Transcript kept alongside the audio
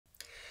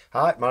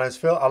Hi, my name's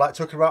Phil. I like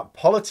talking about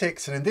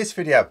politics, and in this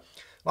video,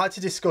 I'd like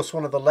to discuss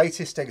one of the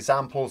latest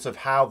examples of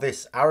how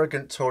this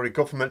arrogant Tory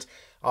government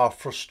are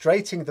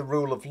frustrating the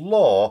rule of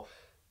law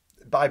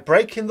by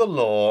breaking the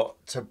law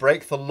to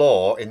break the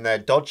law in their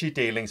dodgy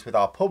dealings with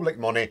our public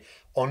money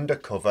under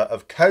cover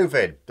of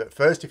COVID. But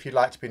first, if you'd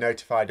like to be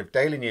notified of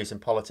daily news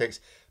and politics,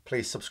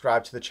 please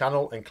subscribe to the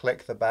channel and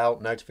click the bell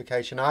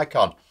notification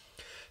icon.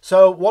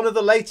 So one of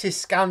the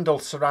latest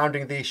scandals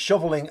surrounding the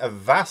shovelling of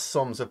vast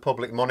sums of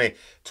public money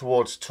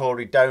towards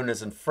Tory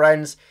donors and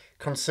friends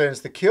concerns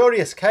the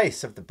curious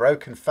case of the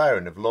broken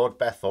phone of Lord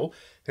Bethell,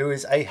 who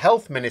is a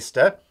health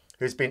minister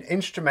who's been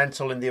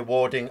instrumental in the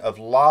awarding of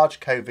large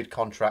COVID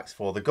contracts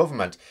for the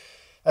government.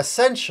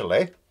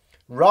 Essentially,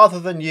 rather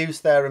than use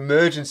their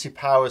emergency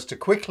powers to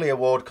quickly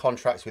award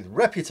contracts with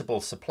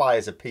reputable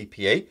suppliers of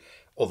PPE,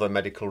 other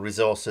medical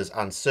resources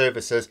and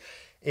services,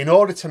 in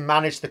order to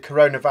manage the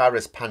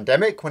coronavirus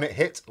pandemic when it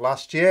hit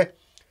last year,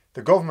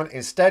 the government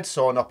instead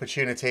saw an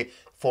opportunity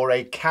for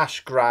a cash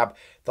grab,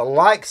 the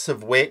likes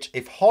of which,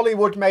 if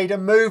Hollywood made a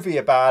movie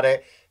about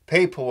it,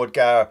 people would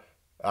go,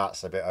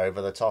 that's a bit over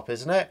the top,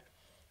 isn't it?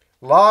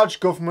 Large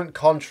government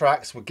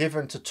contracts were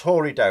given to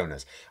Tory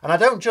donors. And I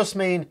don't just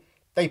mean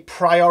they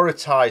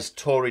prioritised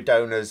Tory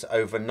donors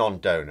over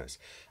non-donors.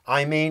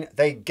 I mean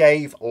they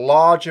gave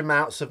large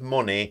amounts of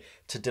money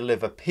to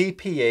deliver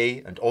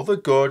PPE and other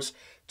goods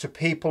to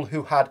people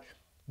who had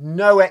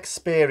no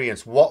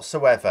experience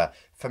whatsoever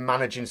for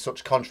managing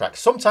such contracts.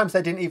 Sometimes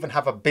they didn't even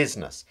have a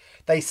business.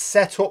 They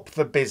set up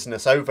the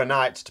business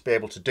overnight to be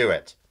able to do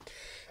it.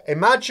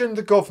 Imagine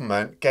the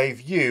government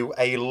gave you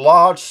a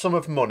large sum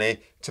of money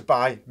to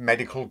buy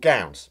medical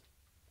gowns.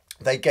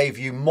 They gave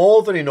you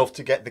more than enough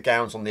to get the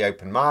gowns on the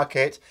open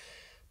market,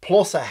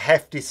 plus a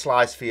hefty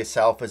slice for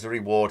yourself as a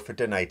reward for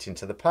donating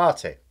to the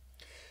party.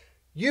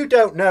 You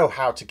don't know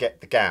how to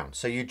get the gown,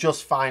 so you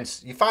just find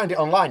it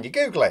online, you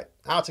Google it,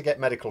 how to get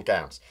medical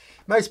gowns,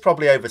 most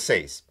probably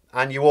overseas,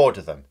 and you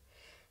order them.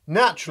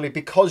 Naturally,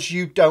 because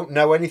you don't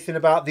know anything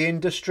about the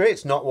industry,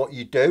 it's not what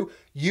you do,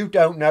 you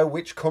don't know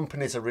which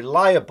companies are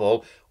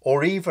reliable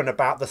or even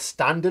about the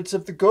standards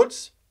of the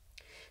goods.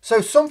 So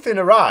something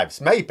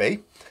arrives,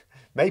 maybe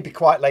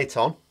quite late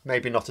on,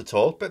 maybe not at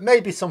all, but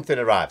maybe something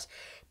arrives.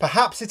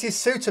 Perhaps it is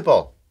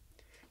suitable.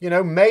 You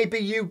know, maybe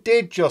you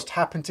did just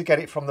happen to get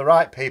it from the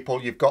right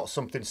people. You've got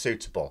something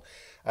suitable.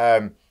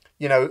 You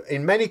know,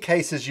 in many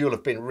cases, you'll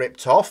have been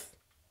ripped off,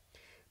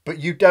 but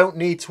you don't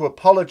need to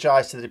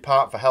apologise to the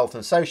Department for Health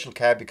and Social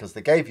Care because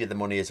they gave you the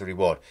money as a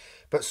reward.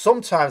 But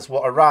sometimes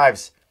what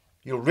arrives,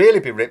 you'll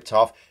really be ripped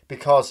off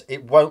because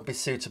it won't be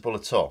suitable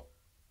at all.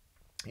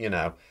 You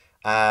know,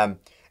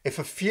 if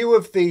a few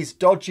of these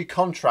dodgy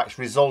contracts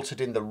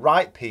resulted in the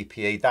right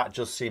PPE, that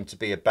just seemed to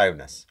be a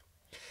bonus.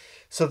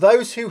 So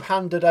those who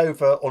handed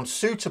over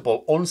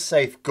unsuitable,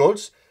 unsafe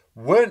goods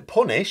weren't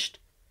punished,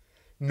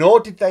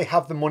 nor did they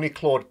have the money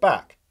clawed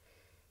back.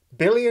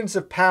 Billions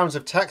of pounds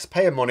of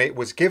taxpayer money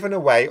was given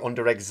away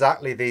under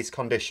exactly these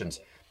conditions.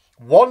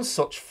 One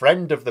such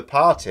friend of the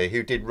party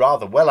who did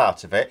rather well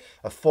out of it,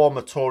 a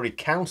former Tory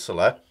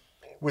councillor,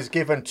 was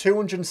given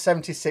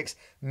 £276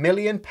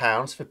 million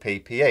for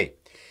PPE.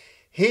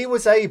 He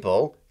was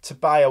able to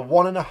buy a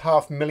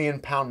 £1.5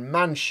 million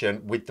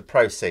mansion with the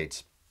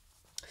proceeds.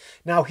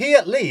 Now, he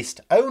at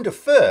least owned a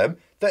firm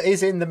that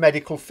is in the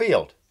medical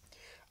field,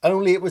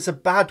 only it was a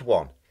bad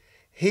one.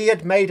 He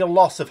had made a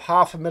loss of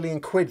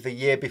 £500,000 the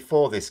year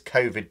before this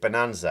COVID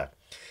bonanza.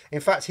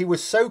 In fact, he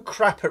was so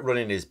crap at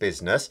running his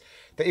business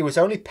that he was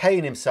only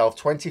paying himself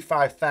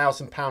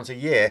 £25,000 a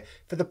year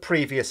for the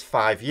previous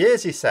 5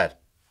 years, he said.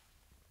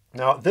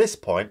 Now, at this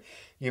point,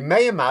 you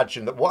may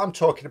imagine that what I'm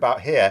talking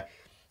about here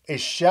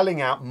is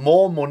shelling out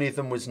more money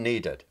than was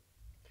needed.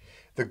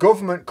 The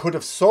government could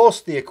have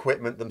sourced the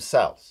equipment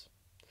themselves.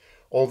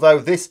 Although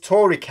this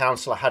Tory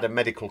councillor had a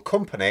medical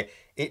company,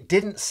 it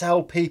didn't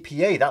sell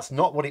PPE. That's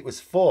not what it was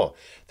for.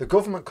 The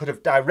government could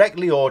have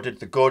directly ordered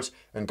the goods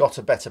and got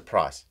a better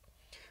price.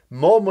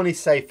 More money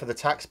saved for the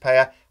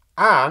taxpayer,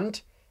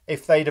 and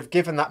if they'd have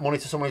given that money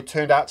to someone who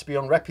turned out to be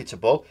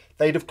unreputable,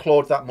 they'd have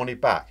clawed that money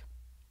back.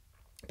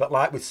 But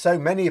like with so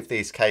many of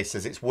these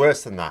cases, it's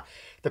worse than that.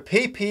 The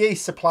PPE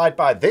supplied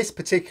by this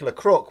particular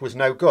crook was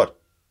no good.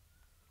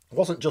 It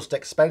wasn't just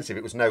expensive,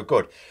 it was no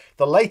good.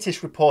 The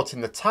latest report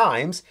in the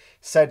Times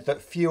said that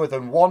fewer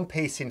than one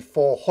piece in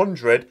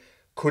 400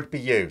 could be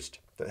used,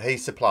 that he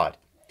supplied.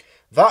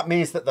 That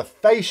means that the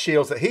face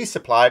shields that he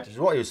supplied, which is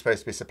what he was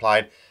supposed to be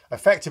supplying,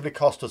 effectively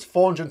cost us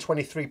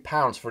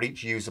 £423 for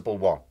each usable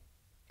one.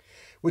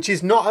 Which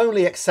is not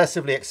only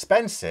excessively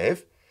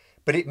expensive,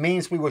 but it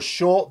means we were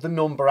short the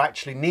number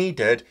actually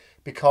needed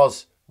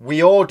because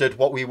we ordered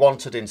what we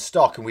wanted in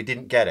stock and we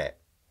didn't get it.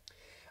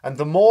 And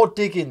the more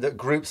digging that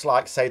groups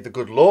like, say, the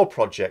Good Law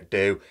Project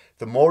do,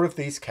 the more of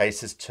these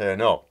cases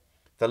turn up.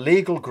 The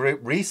legal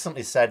group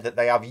recently said that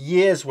they have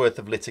years' worth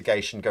of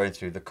litigation going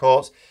through the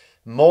courts,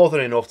 more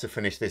than enough to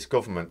finish this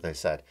government, they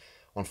said.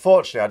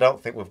 Unfortunately, I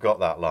don't think we've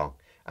got that long.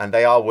 And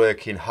they are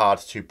working hard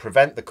to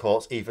prevent the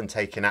courts even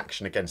taking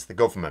action against the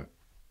government.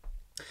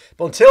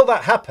 But until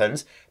that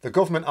happens, the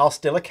government are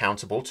still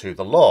accountable to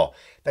the law.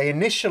 They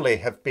initially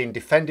have been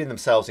defending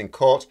themselves in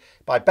court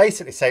by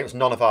basically saying it was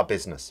none of our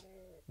business.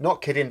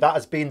 Not kidding, that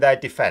has been their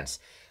defence.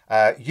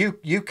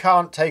 You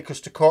can't take us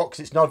to court because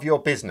it's none of your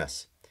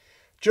business.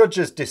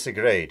 Judges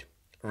disagreed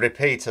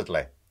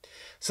repeatedly.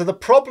 So the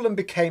problem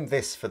became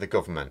this for the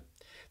government.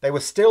 They were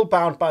still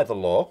bound by the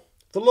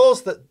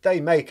laws that they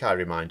make, I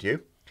remind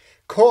you.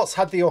 Courts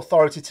had the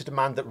authority to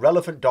demand that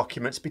relevant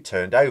documents be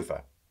turned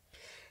over.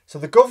 So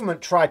the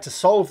government tried to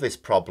solve this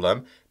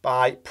problem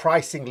by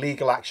pricing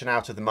legal action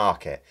out of the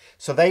market.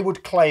 So they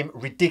would claim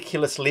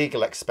ridiculous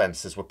legal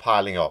expenses were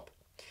piling up.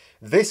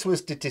 This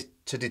was to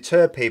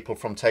deter people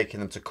from taking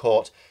them to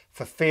court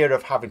for fear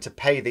of having to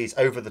pay these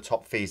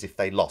over-the-top fees if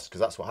they lost,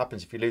 because that's what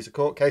happens if you lose a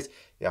court case.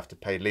 You have to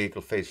pay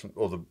legal fees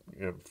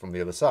from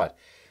the other side.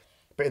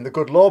 But in the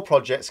Good Law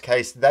Project's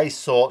case, they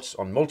sought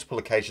on multiple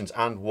occasions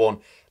and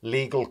won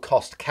legal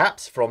cost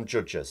caps from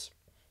judges.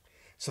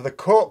 So the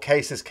court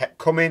cases kept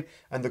coming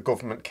and the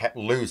government kept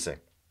losing.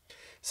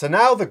 So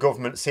now the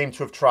government seemed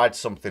to have tried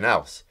something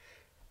else.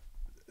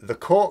 The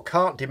court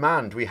can't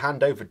demand we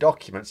hand over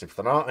documents if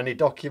there aren't any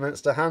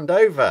documents to hand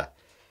over.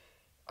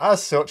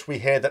 As such, we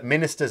hear that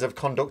ministers have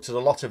conducted a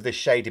lot of this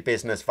shady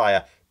business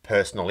via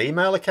personal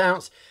email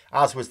accounts,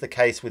 as was the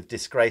case with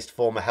disgraced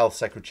former Health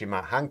Secretary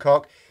Matt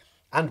Hancock,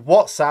 and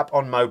WhatsApp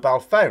on mobile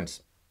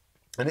phones.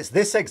 And it's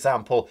this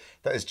example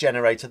that has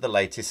generated the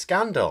latest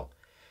scandal.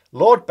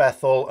 Lord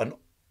Bethell,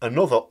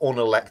 another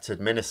unelected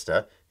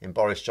minister in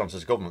Boris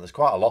Johnson's government, there's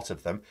quite a lot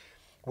of them,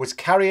 was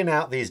carrying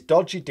out these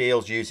dodgy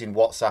deals using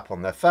WhatsApp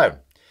on their phone.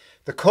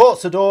 The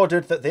courts had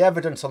ordered that the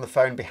evidence on the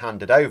phone be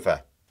handed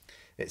over.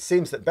 It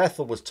seems that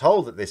Bethell was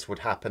told that this would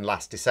happen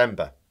last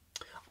December.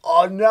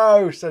 "Oh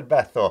no," said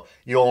Bethell,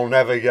 "you'll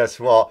never guess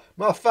what.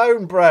 My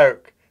phone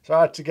broke, so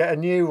I had to get a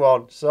new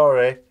one,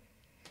 sorry."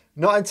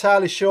 Not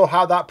entirely sure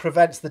how that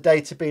prevents the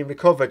data being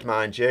recovered,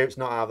 mind you. It's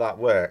not how that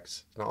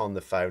works. It's not on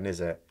the phone,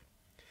 is it?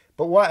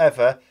 But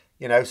whatever,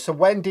 so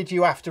when did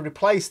you have to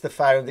replace the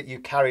phone that you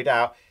carried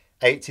out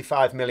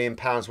 £85 million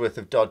worth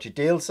of dodgy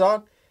deals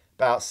on?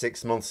 About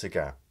 6 months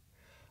ago.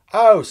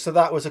 Oh, so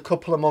that was a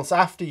couple of months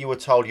after you were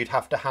told you'd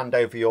have to hand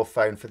over your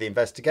phone for the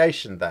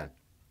investigation then.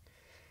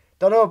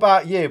 Don't know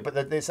about you, but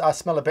I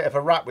smell a bit of a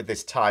rat with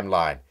this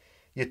timeline.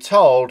 You're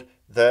told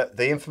that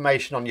the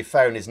information on your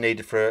phone is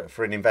needed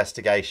for an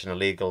investigation, a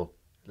legal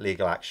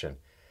action.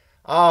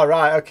 Oh,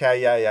 right,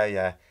 okay,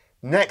 yeah.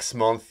 Next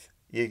month,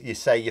 you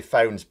say your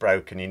phone's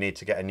broken, you need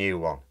to get a new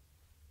one.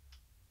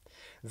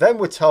 Then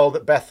we're told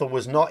that Bethell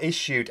was not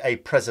issued a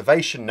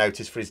preservation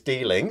notice for his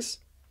dealings.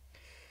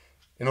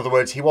 In other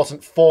words, he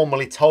wasn't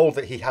formally told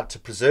that he had to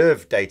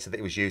preserve data that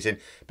he was using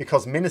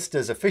because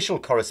ministers' official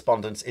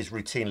correspondence is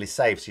routinely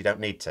saved, so you don't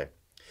need to.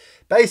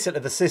 Basically,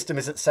 the system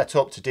isn't set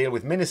up to deal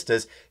with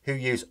ministers who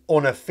use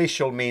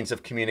unofficial means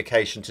of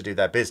communication to do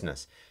their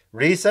business.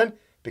 Reason?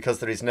 Because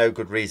there is no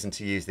good reason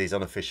to use these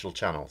unofficial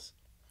channels.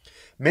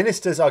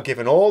 Ministers are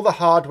given all the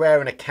hardware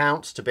and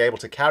accounts to be able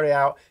to carry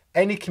out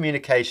any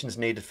communications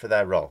needed for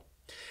their role.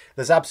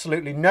 There's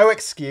absolutely no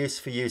excuse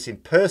for using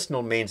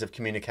personal means of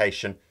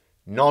communication,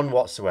 none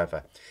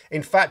whatsoever.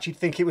 In fact, you'd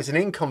think it was an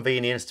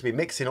inconvenience to be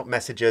mixing up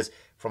messages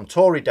from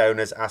Tory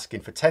donors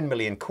asking for 10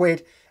 million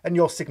quid and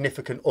your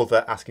significant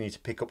other asking you to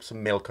pick up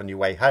some milk on your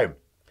way home.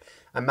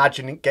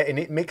 Imagine getting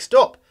it mixed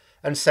up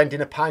and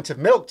sending a pint of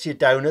milk to your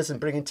donors and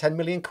bringing 10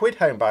 million quid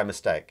home by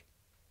mistake.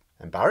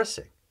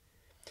 Embarrassing.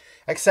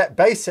 Except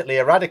basically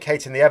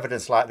eradicating the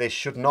evidence like this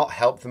should not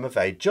help them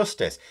evade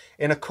justice.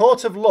 In a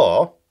court of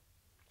law,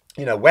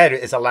 where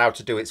it is allowed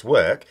to do its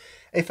work,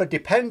 if a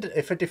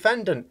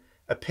defendant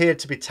appeared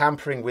to be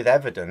tampering with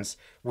evidence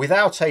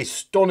without a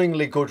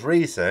stunningly good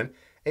reason,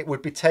 it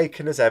would be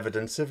taken as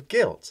evidence of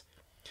guilt.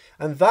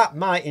 And that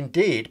might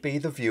indeed be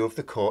the view of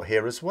the court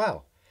here as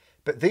well.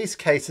 But these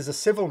cases are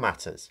civil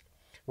matters.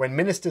 When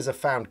ministers are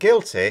found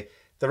guilty,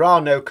 there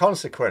are no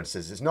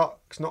consequences. It's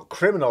not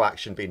criminal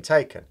action being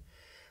taken.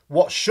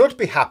 What should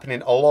be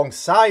happening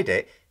alongside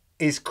it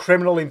is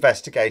criminal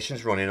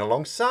investigations running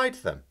alongside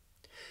them.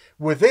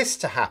 Were this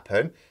to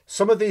happen,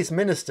 some of these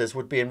ministers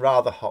would be in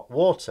rather hot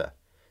water.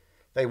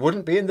 They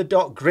wouldn't be in the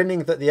dock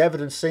grinning that the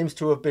evidence seems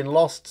to have been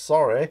lost,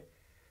 sorry.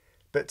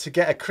 But to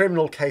get a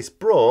criminal case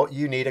brought,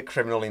 you need a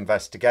criminal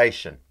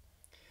investigation.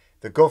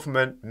 The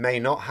government may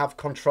not have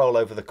control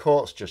over the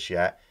courts just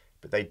yet,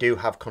 but they do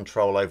have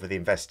control over the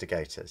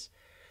investigators.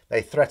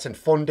 They threatened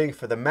funding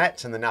for the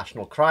Met and the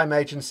National Crime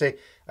Agency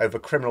over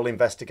criminal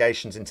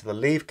investigations into the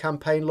Leave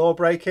campaign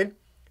lawbreaking,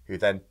 who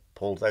then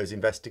pulled those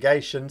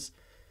investigations.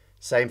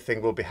 Same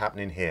thing will be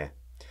happening here.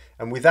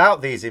 And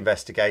without these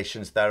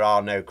investigations, there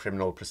are no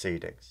criminal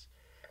proceedings.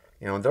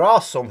 And there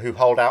are some who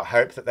hold out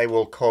hope that they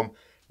will come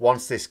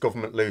once this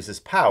government loses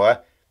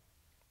power,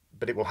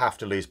 but it will have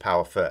to lose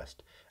power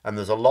first. And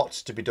there's a lot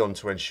to be done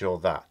to ensure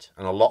that,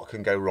 and a lot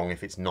can go wrong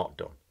if it's not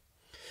done.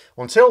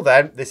 Until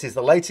then, this is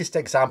the latest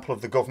example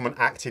of the government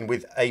acting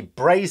with a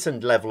brazen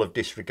level of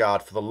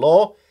disregard for the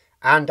law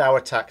and our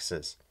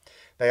taxes.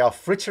 They are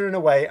frittering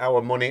away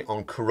our money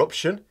on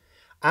corruption,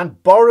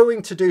 and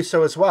borrowing to do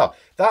so as well.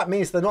 That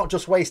means they're not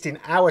just wasting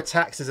our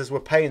taxes as we're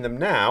paying them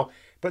now,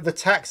 but the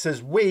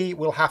taxes we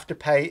will have to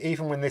pay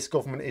even when this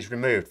government is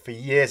removed for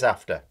years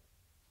after.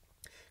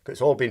 Because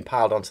it's all been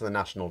piled onto the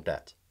national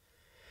debt.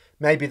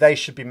 Maybe they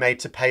should be made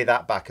to pay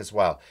that back as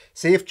well.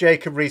 See if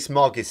Jacob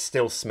Rees-Mogg is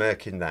still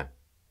smirking then.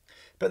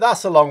 But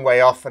that's a long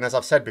way off, and as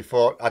I've said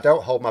before, I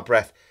don't hold my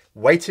breath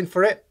waiting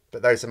for it,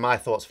 but those are my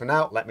thoughts for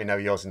now. Let me know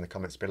yours in the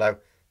comments below.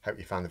 Hope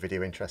you found the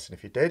video interesting.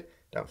 If you did,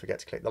 don't forget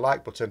to click the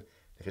like button.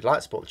 If you'd like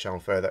to support the channel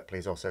further,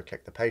 please also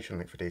click the Patreon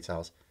link for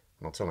details.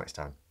 And until next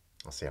time,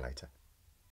 I'll see you later.